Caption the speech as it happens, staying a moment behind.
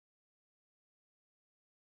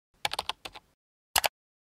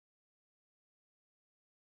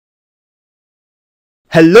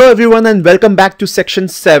Hello everyone and welcome back to section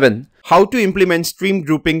 7, how to implement stream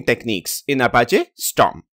grouping techniques in Apache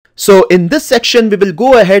Storm. So in this section we will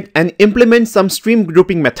go ahead and implement some stream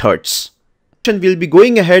grouping methods. We'll be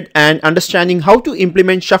going ahead and understanding how to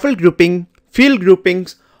implement shuffle grouping, field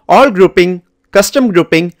groupings, all grouping, custom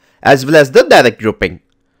grouping as well as the direct grouping.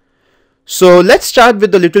 So let's start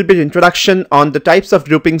with a little bit introduction on the types of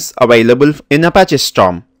groupings available in Apache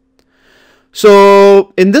Storm.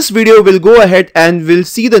 So in this video we'll go ahead and we'll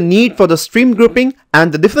see the need for the stream grouping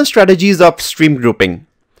and the different strategies of stream grouping.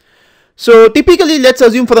 So typically, let's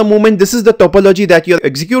assume for a moment this is the topology that you're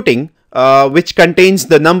executing, which contains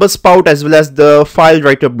the number spout as well as the file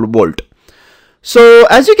writer bolt. So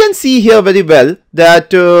as you can see here very well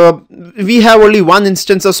that we have only one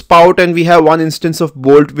instance of spout and we have one instance of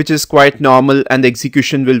bolt, which is quite normal, and the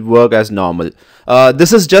execution will work as normal.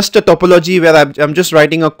 This is just a topology where I'm just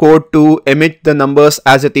writing a code to emit the numbers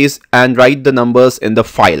as it is and write the numbers in the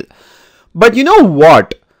file. But you know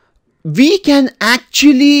what? We can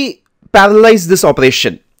actually parallelize this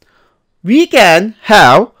operation. We can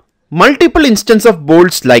have multiple instances of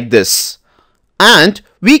bolts like this, and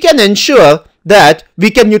we can ensure that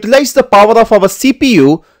we can utilize the power of our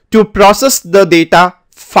CPU to process the data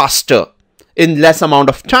faster in less amount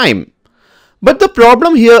of time. But the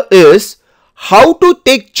problem here is how to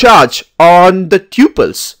take charge on the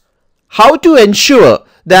tuples, how to ensure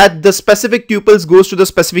that the specific tuples goes to the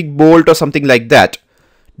specific bolt or something like that.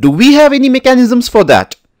 Do we have any mechanisms for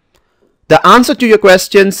that? The answer to your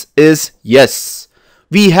questions is yes.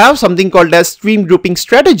 We have something called as stream grouping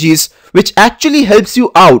strategies, which actually helps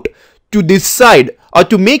you out to decide or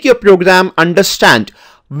to make your program understand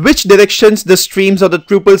which directions the streams or the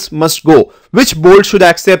tuples must go, which bolt should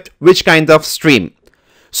accept which kind of stream.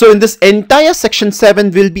 So in this entire section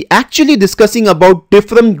 7, we'll be actually discussing about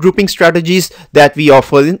different grouping strategies that we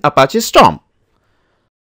offer in Apache Storm.